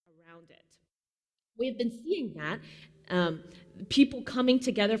around it. We have been seeing that people coming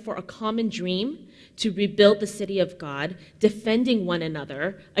together for a common dream to rebuild the city of God, defending one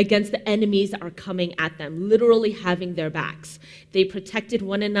another against the enemies that are coming at them, literally having their backs. They protected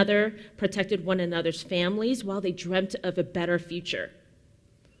one another, protected one another's families while they dreamt of a better future.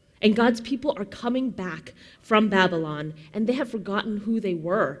 And God's people are coming back from Babylon, and they have forgotten who they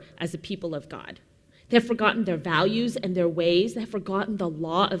were as a people of God. They have forgotten their values and their ways. They have forgotten the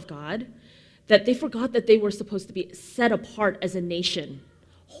law of God, that they forgot that they were supposed to be set apart as a nation,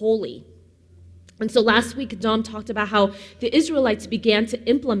 holy. And so last week, Dom talked about how the Israelites began to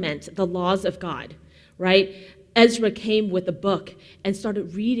implement the laws of God, right? Ezra came with a book and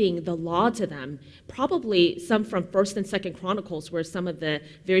started reading the law to them, probably some from 1st and 2nd Chronicles, where some of the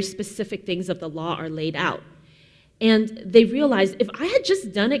very specific things of the law are laid out. And they realized, if I had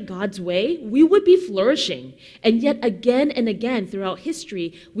just done it God's way, we would be flourishing. And yet again and again throughout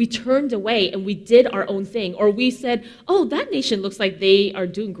history, we turned away and we did our own thing. Or we said, oh, that nation looks like they are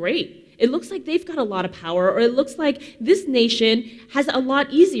doing great. It looks like they've got a lot of power. Or it looks like this nation has a lot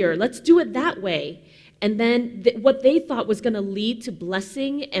easier. Let's do it that way. And then what they thought was going to lead to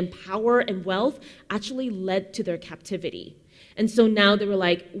blessing and power and wealth actually led to their captivity. And so now they were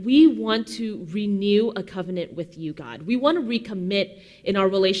like, we want to renew a covenant with you, God. We want to recommit in our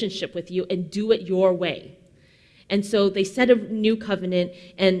relationship with you and do it your way. And so they set a new covenant,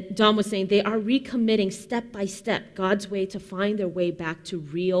 and Dom was saying they are recommitting step by step God's way to find their way back to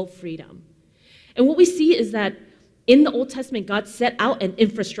real freedom. And what we see is that in the Old Testament, God set out an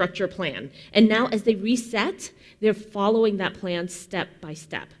infrastructure plan. And now as they reset, they're following that plan step by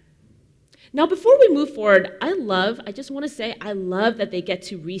step. Now, before we move forward, I just want to say, I love that they get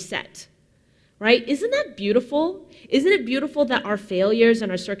to reset, right? Isn't that beautiful? Isn't it beautiful that our failures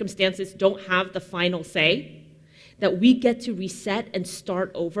and our circumstances don't have the final say? That we get to reset and start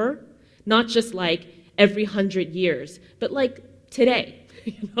over, not just like every 100 years, but like today,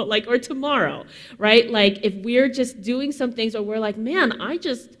 or tomorrow, right? Like if we're just doing some things or we're like, man, I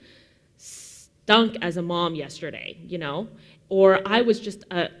just stunk as a mom yesterday, or I was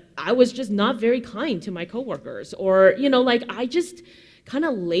just not very kind to my coworkers, or, I just kind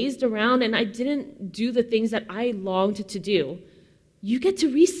of lazed around and I didn't do the things that I longed to do. You get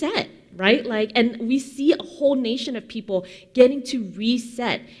to reset, right? And we see a whole nation of people getting to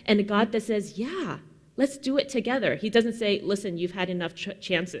reset, and a God that says, yeah, let's do it together. He doesn't say, listen, you've had enough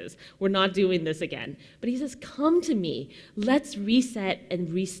chances. We're not doing this again. But he says, come to me. Let's reset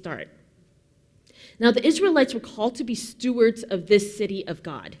and restart. Now, the Israelites were called to be stewards of this city of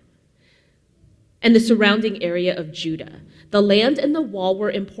God and the surrounding area of Judah. The land and the wall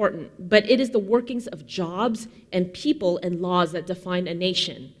were important, but it is the workings of jobs and people and laws that define a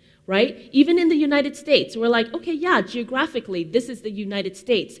nation, right? Even in the United States, we're like, okay, yeah, geographically, this is the United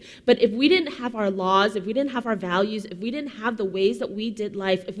States. But if we didn't have our laws, if we didn't have our values, if we didn't have the ways that we did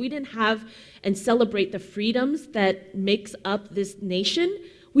life, if we didn't have and celebrate the freedoms that makes up this nation,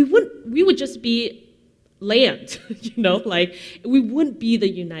 we would just be land, we wouldn't be the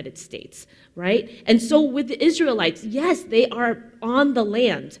United States, right? And so with the Israelites, yes, they are on the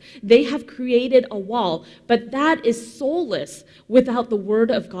land. They have created a wall, but that is soulless without the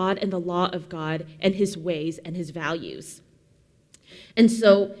word of God and the law of God and his ways and his values. And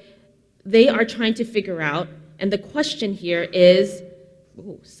so they are trying to figure out, and the question here is,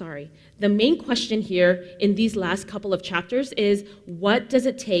 the main question here in these last couple of chapters is, what does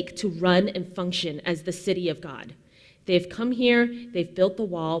it take to run and function as the city of God? They've come here, they've built the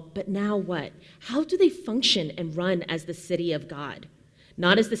wall, but now what? How do they function and run as the city of God?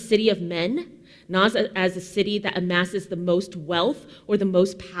 Not as the city of men, not as a city that amasses the most wealth or the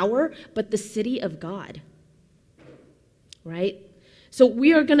most power, but the city of God, right? So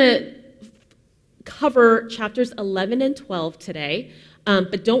we are going to cover chapters 11 and 12 today.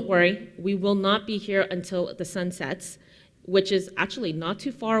 But don't worry, we will not be here until the sun sets, which is actually not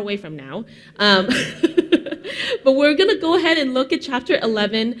too far away from now. But we're going to go ahead and look at chapter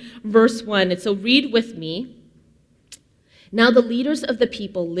 11, verse 1. And so read with me. Now the leaders of the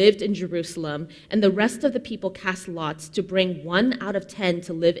people lived in Jerusalem, and the rest of the people cast lots to bring 1 out of 10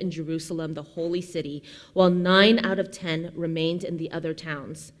 to live in Jerusalem, the holy city, while 9 out of 10 remained in the other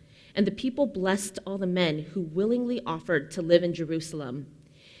towns. And the people blessed all the men who willingly offered to live in Jerusalem.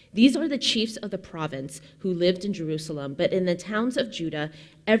 These are the chiefs of the province who lived in Jerusalem, but in the towns of Judah,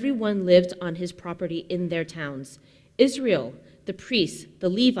 everyone lived on his property in their towns. Israel, the priests, the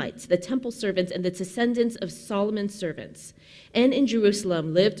Levites, the temple servants, and the descendants of Solomon's servants. And in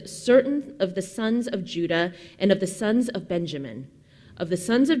Jerusalem lived certain of the sons of Judah and of the sons of Benjamin. Of the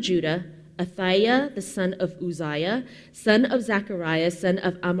sons of Judah, Athaiah, the son of Uzziah, son of Zechariah, son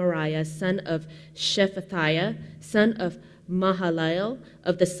of Amariah, son of Shephatiah, son of Mahalalel,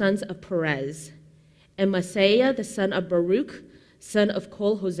 of the sons of Perez, and Maaseiah, the son of Baruch, son of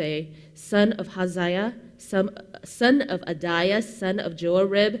Kol-Hoseh, son of Haziah, son of Adiah, son of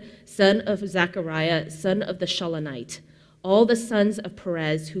Joarib, son of Zechariah, son of the Shalonite. All the sons of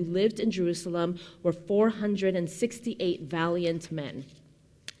Perez who lived in Jerusalem were 468 valiant men.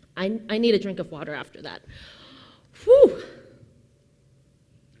 I need a drink of water after that. Whew.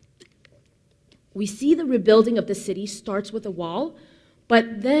 We see the rebuilding of the city starts with a wall,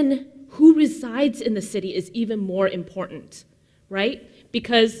 but then who resides in the city is even more important, right?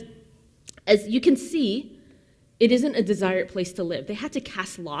 Because as you can see, it isn't a desired place to live. They had to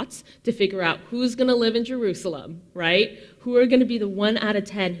cast lots to figure out who's going to live in Jerusalem, right? Who are going to be the 1 out of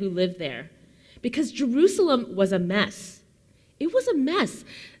 10 who live there? Because Jerusalem was a mess. It was a mess.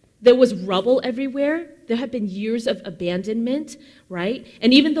 There was rubble everywhere. There had been years of abandonment, right?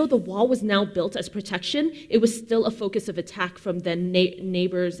 And even though the wall was now built as protection, it was still a focus of attack from the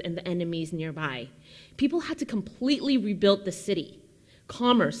neighbors and the enemies nearby. People had to completely rebuild the city.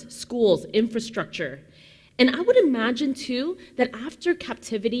 Commerce, schools, infrastructure. And I would imagine, too, that after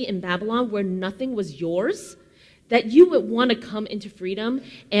captivity in Babylon, where nothing was yours, that you would want to come into freedom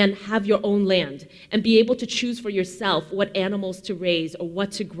and have your own land and be able to choose for yourself what animals to raise or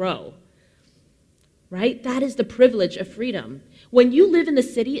what to grow, right? That is the privilege of freedom. When you live in the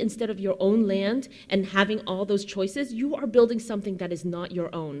city instead of your own land and having all those choices, you are building something that is not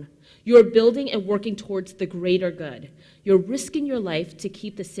your own. You're building and working towards the greater good. You're risking your life to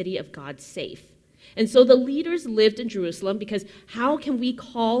keep the city of God safe. And so the leaders lived in Jerusalem because how can we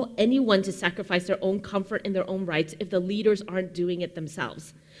call anyone to sacrifice their own comfort and their own rights if the leaders aren't doing it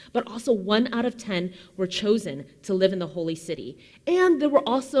themselves? But also 1 out of 10 were chosen to live in the holy city. And there were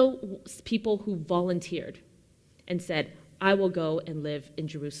also people who volunteered and said, I will go and live in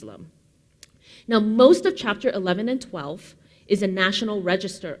Jerusalem. Now, most of chapter 11 and 12 is a national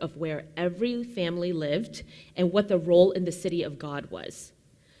register of where every family lived and what the role in the city of God was.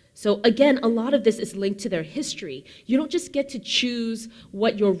 So again, a lot of this is linked to their history. You don't just get to choose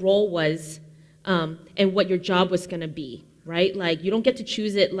what your role was and what your job was going to be, right? Like, you don't get to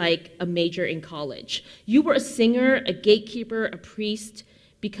choose it like a major in college. You were a singer, a gatekeeper, a priest,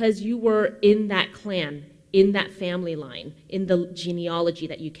 because you were in that clan, in that family line, in the genealogy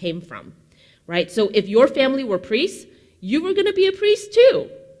that you came from, right? So if your family were priests, you were going to be a priest too,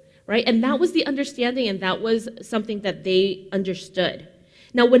 right? And that was the understanding, and that was something that they understood.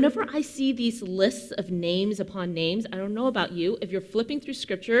 Now, whenever I see these lists of names upon names, I don't know about you, if you're flipping through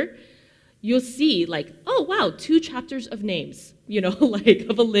scripture, you'll see like, oh, wow, 2 chapters of names, like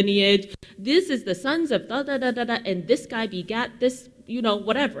of a lineage. This is the sons of da-da-da-da-da, and this guy begat this,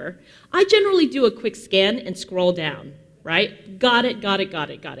 whatever. I generally do a quick scan and scroll down, right? Got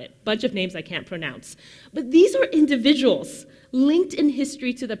it. Bunch of names I can't pronounce. But these are individuals linked in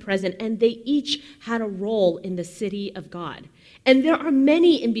history to the present, and they each had a role in the city of God. And there are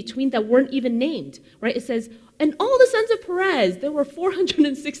many in between that weren't even named, right? It says, and all the sons of Perez, there were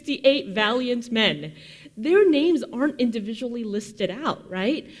 468 valiant men. Their names aren't individually listed out,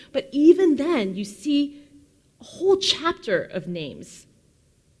 right? But even then, you see a whole chapter of names.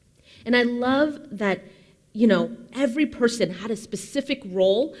 And I love that, every person had a specific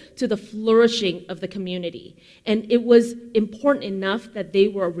role to the flourishing of the community. And it was important enough that they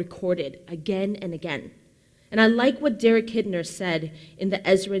were recorded again and again. And I like what Derek Kidner said in the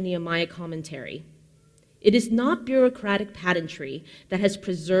Ezra-Nehemiah commentary. It is not bureaucratic pedantry that has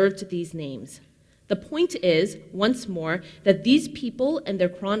preserved these names. The point is, once more, that these people and their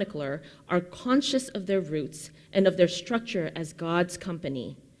chronicler are conscious of their roots and of their structure as God's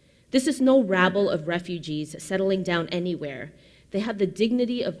company. This is no rabble of refugees settling down anywhere. They have the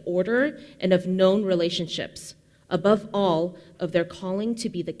dignity of order and of known relationships, above all, of their calling to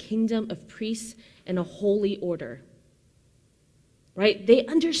be the kingdom of priests and a holy order, right? They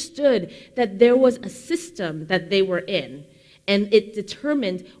understood that there was a system that they were in, and it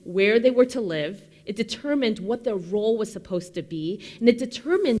determined where they were to live. It determined what their role was supposed to be, and it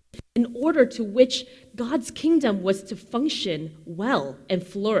determined in order to which God's kingdom was to function well and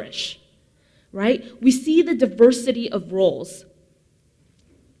flourish, right? We see the diversity of roles.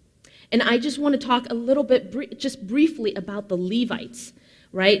 And I just want to talk a little bit, just briefly, about the Levites,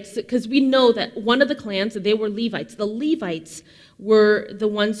 right? Because we know that one of the clans, they were Levites. The Levites were the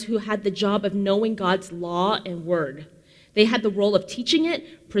ones who had the job of knowing God's law and word. They had the role of teaching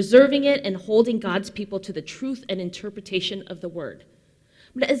it, preserving it, and holding God's people to the truth and interpretation of the word.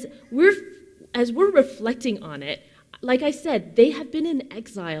 But as we're reflecting on it, like I said, they have been in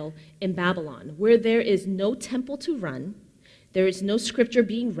exile in Babylon, where there is no temple to run, there is no scripture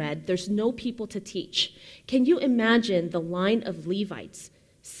being read, there's no people to teach. Can you imagine the line of Levites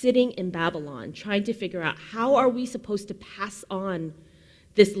sitting in Babylon trying to figure out how are we supposed to pass on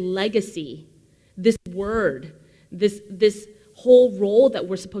this legacy, this word, this whole role that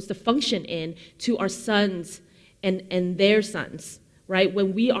we're supposed to function in to our sons and their sons, right?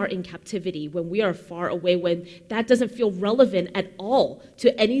 When we are in captivity, when we are far away, when that doesn't feel relevant at all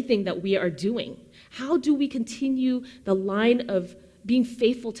to anything that we are doing. How do we continue the line of being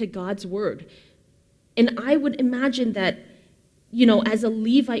faithful to God's word? And I would imagine that, as a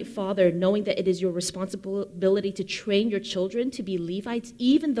Levite father, knowing that it is your responsibility to train your children to be Levites,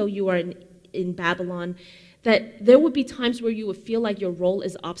 even though you are in Babylon, that there would be times where you would feel like your role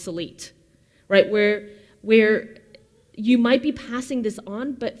is obsolete, right? Where you might be passing this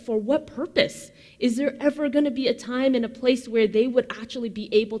on, but for what purpose? Is there ever going to be a time and a place where they would actually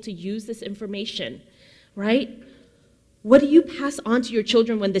be able to use this information, right? What do you pass on to your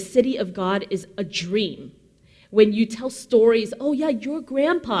children when the city of God is a dream? When you tell stories, oh yeah, your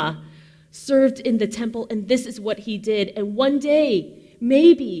grandpa served in the temple and this is what he did. And one day,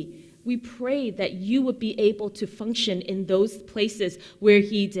 maybe we pray that you would be able to function in those places where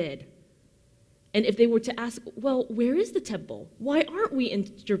he did. And if they were to ask, well, where is the temple? Why aren't we in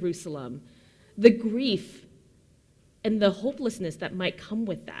Jerusalem? The grief and the hopelessness that might come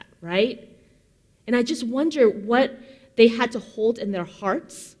with that, right? And I just wonder what they had to hold in their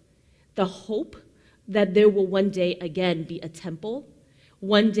hearts, the hope that there will one day again be a temple.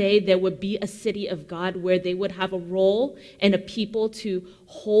 One day there would be a city of God where they would have a role and a people to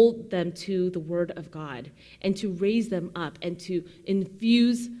hold them to the word of God and to raise them up and to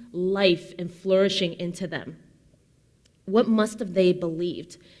infuse life and flourishing into them. What must have they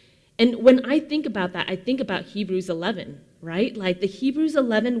believed? And when I think about that, I think about Hebrews 11, right? Like the Hebrews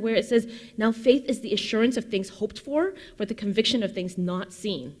 11 where it says, now faith is the assurance of things hoped for the conviction of things not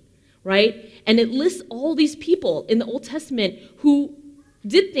seen, right? And it lists all these people in the Old Testament who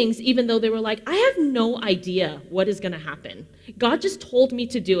did things even though they were like, I have no idea what is going to happen. God just told me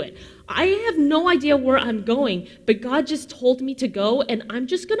to do it. I have no idea where I'm going, but God just told me to go, and I'm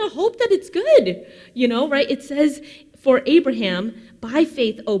just going to hope that it's good, right? It says, for Abraham, by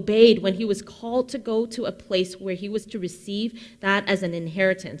faith obeyed when he was called to go to a place where he was to receive that as an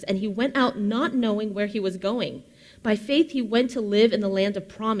inheritance, and he went out not knowing where he was going. By faith, he went to live in the land of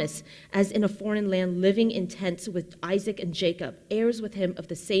promise, as in a foreign land, living in tents with Isaac and Jacob, heirs with him of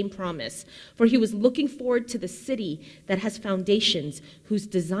the same promise. For he was looking forward to the city that has foundations, whose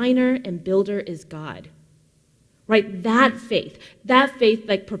designer and builder is God. Right? That faith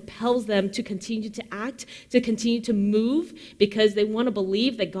like propels them to continue to act, to continue to move, because they want to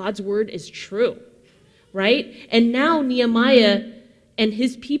believe that God's word is true. Right? And now Nehemiah and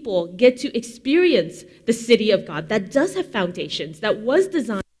his people get to experience the city of God that does have foundations, that was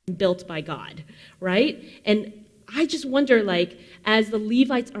designed and built by God, right? And I just wonder, like, as the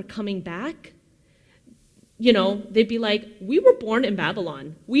Levites are coming back, they'd be like, we were born in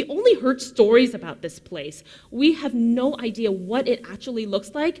Babylon. We only heard stories about this place. We have no idea what it actually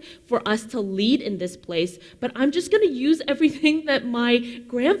looks like for us to lead in this place, but I'm just going to use everything that my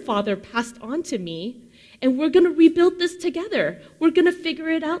grandfather passed on to me, and we're going to rebuild this together. We're going to figure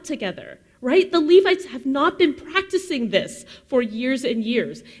it out together, right? The Levites have not been practicing this for years and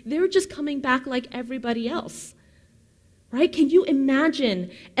years. They're just coming back like everybody else, right? Can you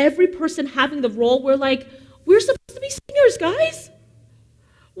imagine every person having the role where, like, we're supposed to be singers, guys?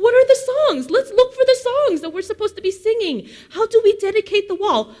 What are the songs? Let's look for the songs that we're supposed to be singing. How do we dedicate the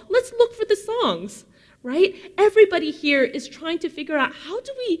wall? Let's look for the songs, right? Everybody here is trying to figure out, how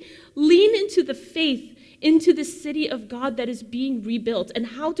do we lean into the faith into the city of God that is being rebuilt, and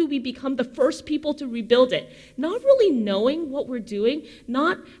how do we become the first people to rebuild it? Not really knowing what we're doing,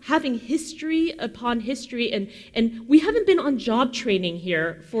 not having history upon history, and we haven't been on job training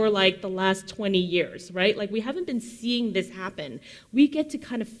here for like the last 20 years, right? Like we haven't been seeing this happen. We get to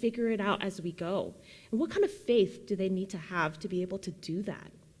kind of figure it out as we go. And what kind of faith do they need to have to be able to do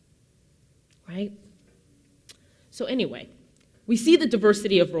that, right? So anyway, we see the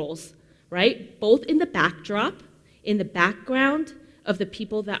diversity of roles, right? Both in the backdrop, in the background of the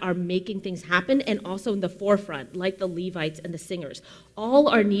people that are making things happen, and also in the forefront, like the Levites and the singers. All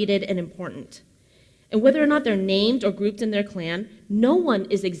are needed and important. And whether or not they're named or grouped in their clan, no one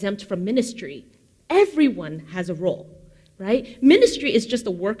is exempt from ministry. Everyone has a role, right? Ministry is just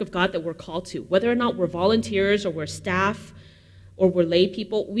the work of God that we're called to. Whether or not we're volunteers or we're staff or we're lay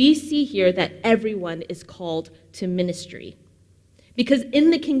people, we see here that everyone is called to ministry. Because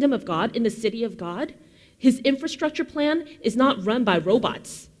in the kingdom of God, in the city of God, His infrastructure plan is not run by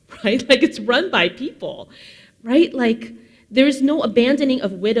robots, right? Like it's run by people, right? Like there's no abandoning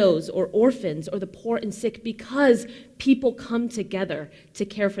of widows or orphans or the poor and sick because people come together to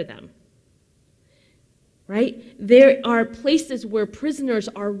care for them, right? There are places where prisoners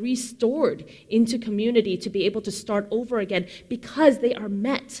are restored into community to be able to start over again because they are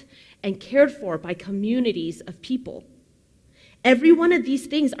met and cared for by communities of people. Every one of these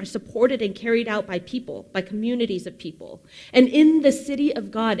things are supported and carried out by people, by communities of people. And in the city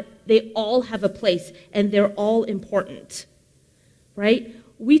of God, they all have a place and they're all important, right?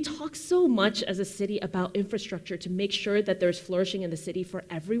 We talk so much as a city about infrastructure to make sure that there's flourishing in the city for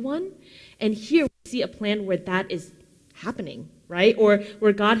everyone. And here we see a plan where that is happening, right? Or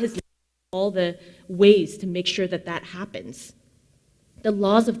where God has all the ways to make sure that that happens. The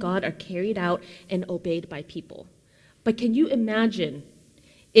laws of God are carried out and obeyed by people. But can you imagine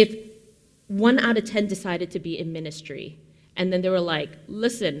if 1 out of 10 decided to be in ministry and then they were like,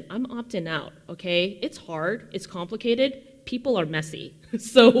 listen, I'm opting out, okay? It's hard, it's complicated, people are messy.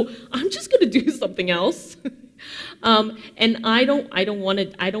 So I'm just gonna do something else. And I don't want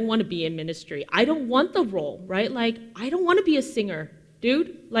to be in ministry. I don't want the role, right? Like, I don't want to be a singer,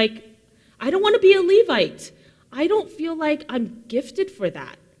 dude. Like, I don't want to be a Levite. I don't feel like I'm gifted for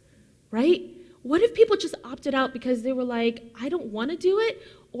that, right? What if people just opted out because they were like, I don't want to do it,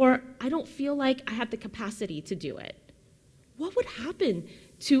 or I don't feel like I have the capacity to do it? What would happen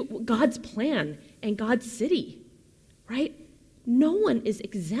to God's plan and God's city, right? No one is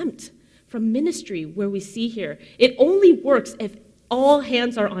exempt from ministry where we see here. It only works if all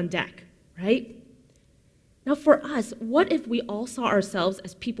hands are on deck, right? Now for us, what if we all saw ourselves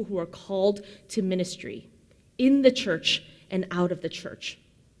as people who are called to ministry in the church and out of the church?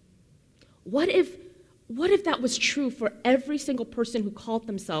 What if that was true for every single person who called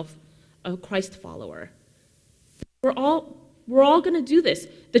themselves a Christ follower? We're all going to do this.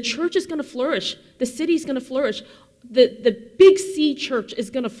 The church is going to flourish. The city is going to flourish. The Big C church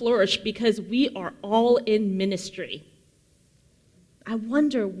is going to flourish because we are all in ministry. I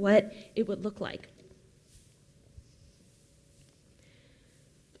wonder what it would look like.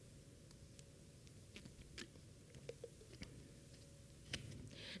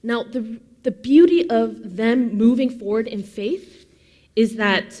 Now, the beauty of them moving forward in faith is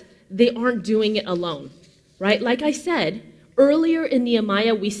that they aren't doing it alone, right? Like I said, earlier in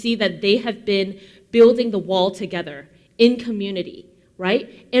Nehemiah, we see that they have been building the wall together in community,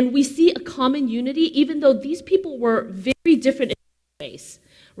 right? And we see a common unity, even though these people were very different in ways,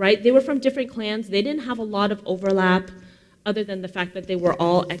 right? They were from different clans. They didn't have a lot of overlap, other than the fact that they were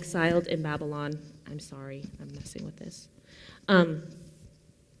all exiled in Babylon. I'm sorry, I'm messing with this.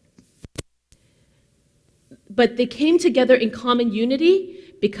 But they came together in common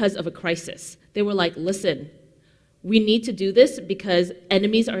unity because of a crisis. They were like, listen, we need to do this because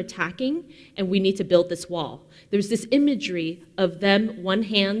enemies are attacking and we need to build this wall. There's this imagery of them, one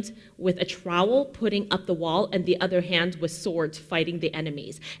hand with a trowel putting up the wall and the other hand with swords fighting the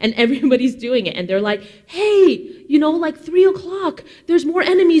enemies. And everybody's doing it and they're like, hey, like 3 o'clock, there's more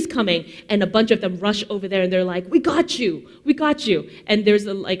enemies coming. And a bunch of them rush over there and they're like, we got you. And there's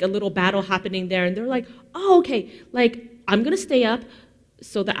a little battle happening there and they're like, oh, okay, I'm gonna stay up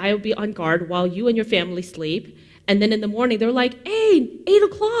so that I will be on guard while you and your family sleep. And then in the morning, they're like, hey, 8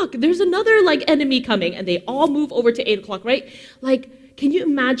 o'clock, there's another enemy coming. And they all move over to 8 o'clock, right? Can you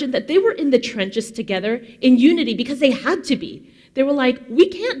imagine that they were in the trenches together in unity because they had to be? They were like, we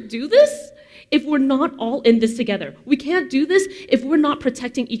can't do this if we're not all in this together. We can't do this if we're not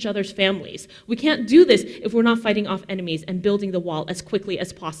protecting each other's families. We can't do this if we're not fighting off enemies and building the wall as quickly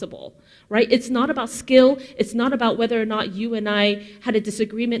as possible, right? It's not about skill. It's not about whether or not you and I had a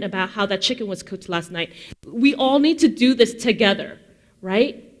disagreement about how that chicken was cooked last night. We all need to do this together,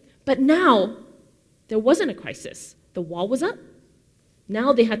 right? But now, there wasn't a crisis. The wall was up.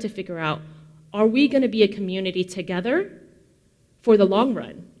 Now they had to figure out, are we going to be a community together for the long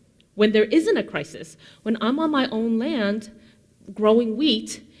run? When there isn't a crisis, when I'm on my own land growing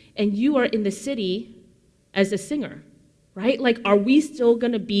wheat and you are in the city as a singer, right? Are we still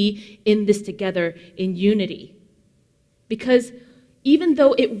going to be in this together in unity? Because even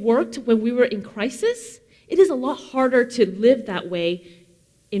though it worked when we were in crisis, it is a lot harder to live that way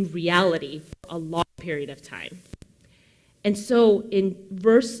in reality for a long period of time. And so in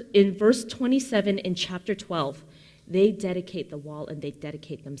verse 27 in chapter 12, they dedicate the wall and they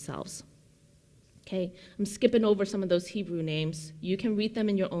dedicate themselves. Okay, I'm skipping over some of those Hebrew names. You can read them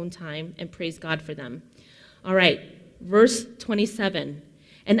in your own time and praise God for them. All right, verse 27.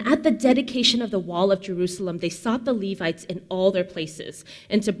 And at the dedication of the wall of Jerusalem, they sought the Levites in all their places,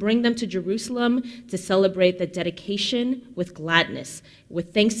 and to bring them to Jerusalem to celebrate the dedication with gladness,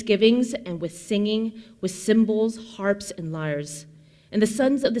 with thanksgivings and with singing, with cymbals, harps, and lyres. And the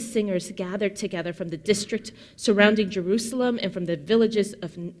sons of the singers gathered together from the district surrounding Jerusalem and from the villages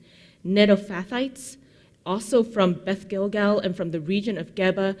of Netophathites, also from Beth Gilgal and from the region of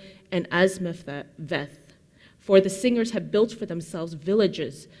Geba and Azmaveth. For the singers had built for themselves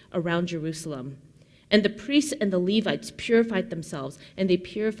villages around Jerusalem. And the priests and the Levites purified themselves, and they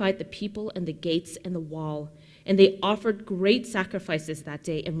purified the people and the gates and the wall. And they offered great sacrifices that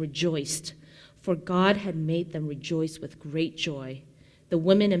day and rejoiced, for God had made them rejoice with great joy. The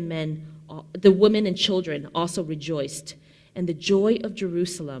women and children also rejoiced, and the joy of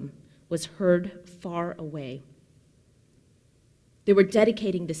Jerusalem was heard far away. They were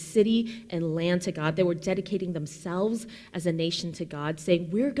dedicating the city and land to God. They were dedicating themselves as a nation to God, saying,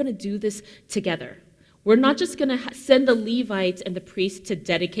 we're going to do this together. We're not just going to send the Levites and the priests to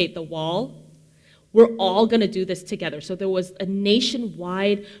dedicate the wall. We're all going to do this together. So there was a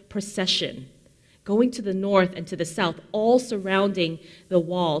nationwide procession going to the north and to the south, all surrounding the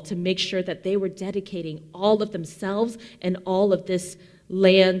wall to make sure that they were dedicating all of themselves and all of this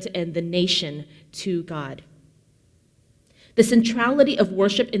land and the nation to God. The centrality of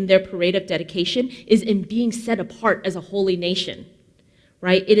worship in their parade of dedication is in being set apart as a holy nation,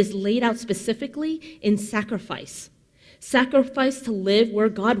 right? It is laid out specifically in sacrifice. Sacrifice to live where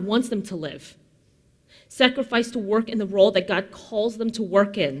God wants them to live. Sacrifice to work in the role that God calls them to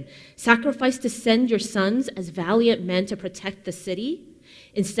work in. Sacrifice to send your sons as valiant men to protect the city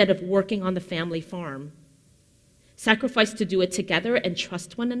instead of working on the family farm. Sacrifice to do it together and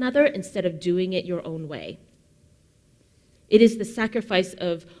trust one another instead of doing it your own way. It is the sacrifice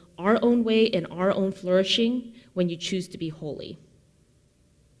of our own way and our own flourishing when you choose to be holy.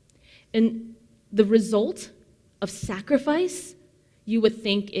 And the result of sacrifice, you would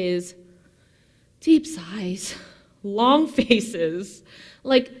think, is deep sighs, long faces,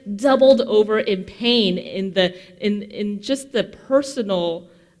 like doubled over in pain in just the personal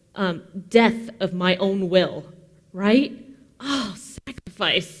death of my own will, right? Oh,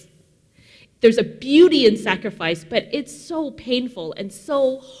 sacrifice. There's a beauty in sacrifice, but it's so painful and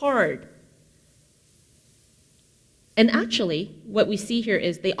so hard. And actually, what we see here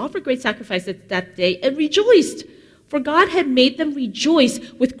is they offered great sacrifices that day and rejoiced, for God had made them rejoice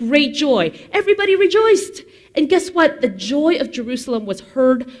with great joy. Everybody rejoiced. And guess what? The joy of Jerusalem was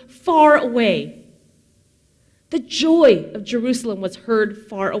heard far away. The joy of Jerusalem was heard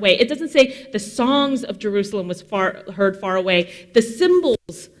far away. It doesn't say the songs of Jerusalem was heard far away. The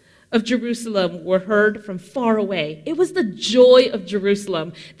cymbals of Jerusalem were heard from far away. It was the joy of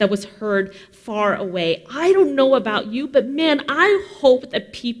Jerusalem that was heard far away. I don't know about you, but man, I hope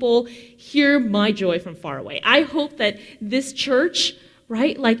that people hear my joy from far away. I hope that this church,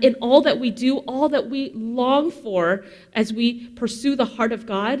 right, like in all that we do, all that we long for as we pursue the heart of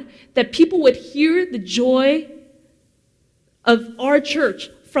God, that people would hear the joy of our church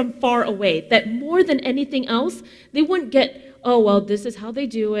from far away, that more than anything else, they wouldn't get, oh, well, this is how they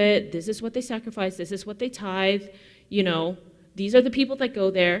do it. This is what they sacrifice. This is what they tithe. You know, these are the people that go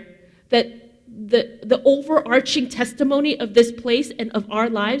there. That the overarching testimony of this place and of our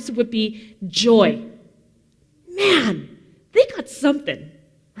lives would be joy. Man, they got something,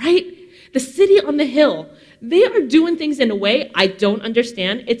 right? The city on the hill, they are doing things in a way I don't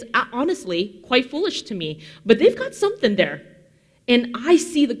understand. It's honestly quite foolish to me, but they've got something there. And I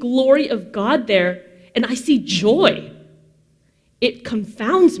see the glory of God there, and I see joy. It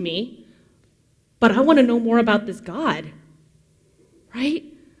confounds me, but I want to know more about this God, right?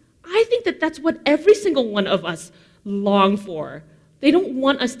 I think that that's what every single one of us long for. They don't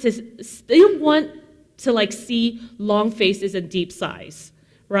want to like see long faces and deep sighs,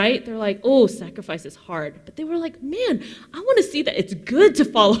 right? They're like, oh, sacrifice is hard. But they were like, man, I want to see that it's good to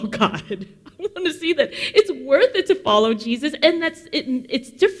follow God. I want to see that it's worth it to follow Jesus, and it's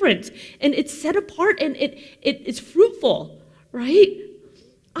different, and it's set apart, and it's fruitful. Right?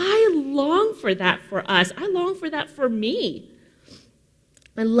 I long for that for us. I long for that for me.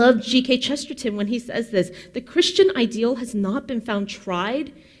 I love G.K. Chesterton when he says this: the Christian ideal has not been found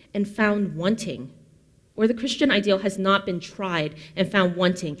tried and found wanting. Or the Christian ideal has not been tried and found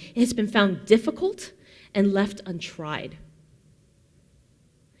wanting. It has been found difficult and left untried.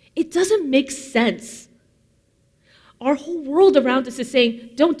 It doesn't make sense. Our whole world around us is saying,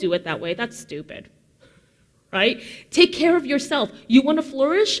 don't do it that way. That's stupid. Right? Take care of yourself. You want to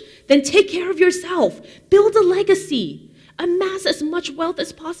flourish? Then take care of yourself. Build a legacy. Amass as much wealth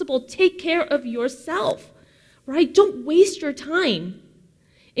as possible. Take care of yourself. Right? Don't waste your time.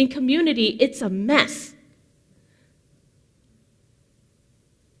 In community, it's a mess.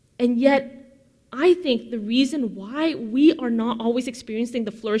 And yet, I think the reason why we are not always experiencing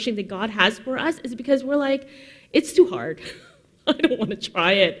the flourishing that God has for us is because we're like, it's too hard. I don't want to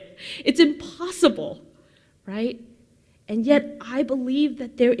try it. It's impossible, right? And yet, I believe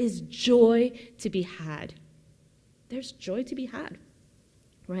that there is joy to be had. There's joy to be had,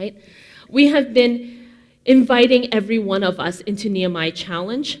 right? We have been inviting every one of us into Nehemiah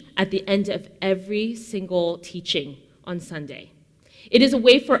Challenge at the end of every single teaching on Sunday. It is a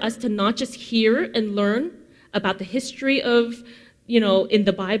way for us to not just hear and learn about the history of, in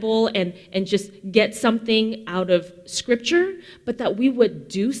the Bible and just get something out of Scripture, but that we would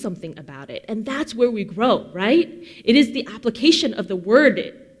do something about it. And that's where we grow, right? It is the application of the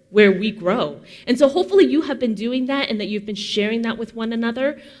Word where we grow. And so hopefully you have been doing that and that you've been sharing that with one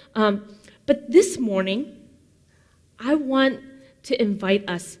another. But this morning, I want to invite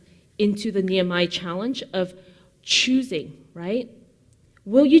us into the Nehemiah Challenge of choosing, right?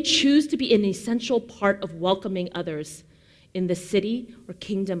 Will you choose to be an essential part of welcoming others in the city or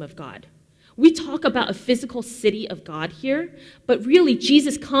kingdom of God? We talk about a physical city of God here, but really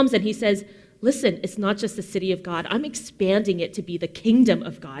Jesus comes and he says, listen, it's not just the city of God. I'm expanding it to be the kingdom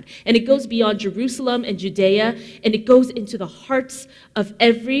of God. And it goes beyond Jerusalem and Judea, and it goes into the hearts of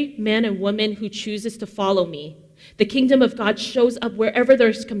every man and woman who chooses to follow me. The kingdom of God shows up wherever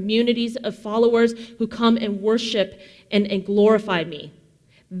there's communities of followers who come and worship and glorify me.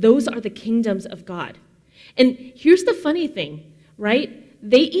 Those are the kingdoms of God. And here's the funny thing, right?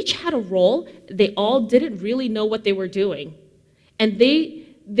 They each had a role. They all didn't really know what they were doing. And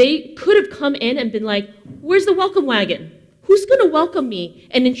they could have come in and been like, where's the welcome wagon? Who's going to welcome me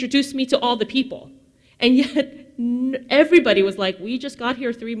and introduce me to all the people? And yet everybody was like, we just got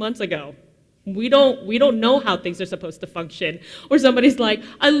here 3 months ago. We don't know how things are supposed to function. Or somebody's like,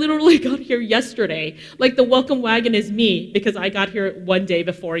 I literally got here yesterday. Like the welcome wagon is me because I got here one day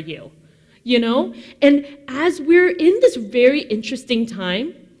before you. And as we're in this very interesting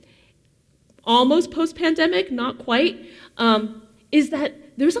time, almost post-pandemic, not quite, is that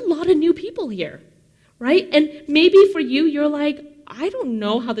there's a lot of new people here, right? And maybe for you, you're like, I don't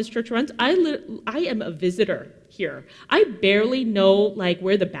know how this church runs. I am a visitor here. I barely know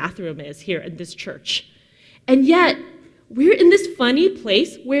where the bathroom is here in this church. And yet, we're in this funny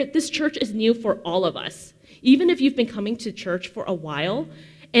place where this church is new for all of us. Even if you've been coming to church for a while,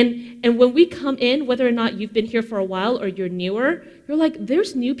 and when we come in, whether or not you've been here for a while or you're newer, you're like,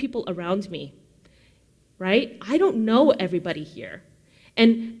 there's new people around me, right? I don't know everybody here.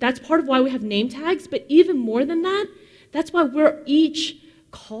 And that's part of why we have name tags, but even more than that, that's why we're each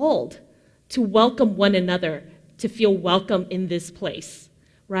called to welcome one another, to feel welcome in this place,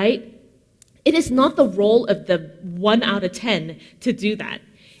 right? It is not the role of the 1 out of 10 to do that.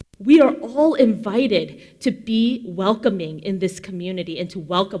 We are all invited to be welcoming in this community and to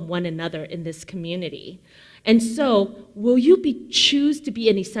welcome one another in this community. And so, will you choose to be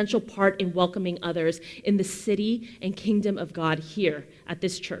an essential part in welcoming others in the city and kingdom of God here at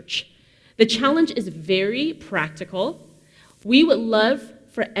this church? The challenge is very practical. We would love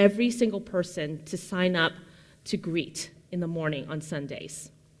for every single person to sign up to greet in the morning on Sundays.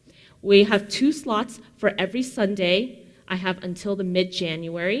 We have 2 slots for every Sunday. I have until the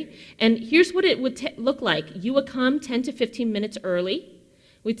mid-January. And here's what it would look like. You would come 10 to 15 minutes early.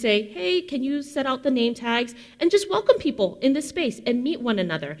 We'd say, hey, can you set out the name tags and just welcome people in this space and meet one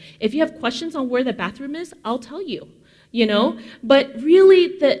another. If you have questions on where the bathroom is, I'll tell you, But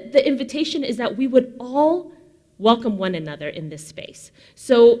really, the invitation is that we would all welcome one another in this space.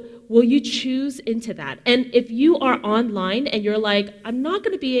 So will you choose into that? And if you are online and you're like, I'm not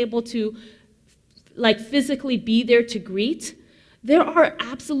going to be able to physically be there to greet, there are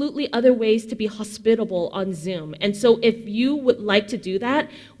absolutely other ways to be hospitable on Zoom. And so if you would like to do that,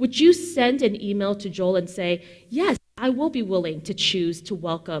 would you send an email to Joel and say, yes, I will be willing to choose to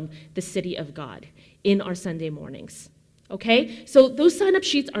welcome the city of God in our Sunday mornings. Okay, so those sign-up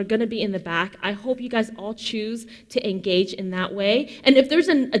sheets are going to be in the back. I hope you guys all choose to engage in that way. And if there's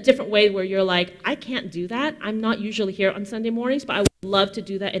a different way where you're like, I can't do that, I'm not usually here on Sunday mornings, but I would love to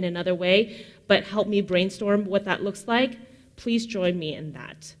do that in another way, but help me brainstorm what that looks like, please join me in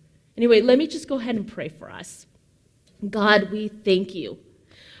that. Anyway, let me just go ahead and pray for us. God, we thank you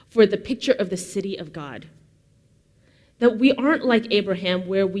for the picture of the city of God. That we aren't like Abraham,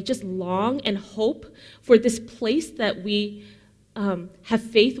 where we just long and hope for this place that we have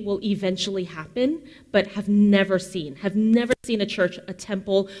faith will eventually happen, but have never seen a church, a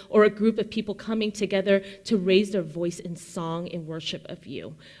temple, or a group of people coming together to raise their voice in song and worship of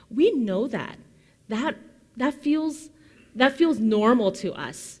you. We know that feels That feels normal to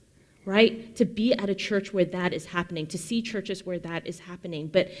us, right? To be at a church where that is happening, to see churches where that is happening.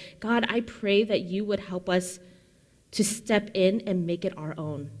 But God, I pray that you would help us to step in and make it our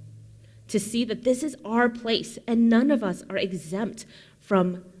own, to see that this is our place and none of us are exempt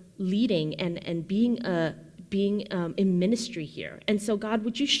from leading and being in ministry here. And so, God,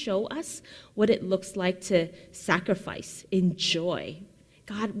 would you show us what it looks like to sacrifice in joy?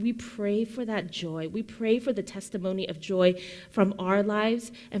 God, we pray for that joy. We pray for the testimony of joy from our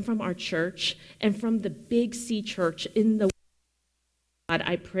lives and from our church and from the Big C church in the world. God,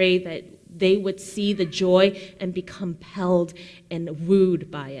 I pray that they would see the joy and be compelled and wooed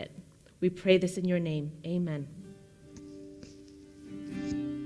by it. We pray this in your name. Amen.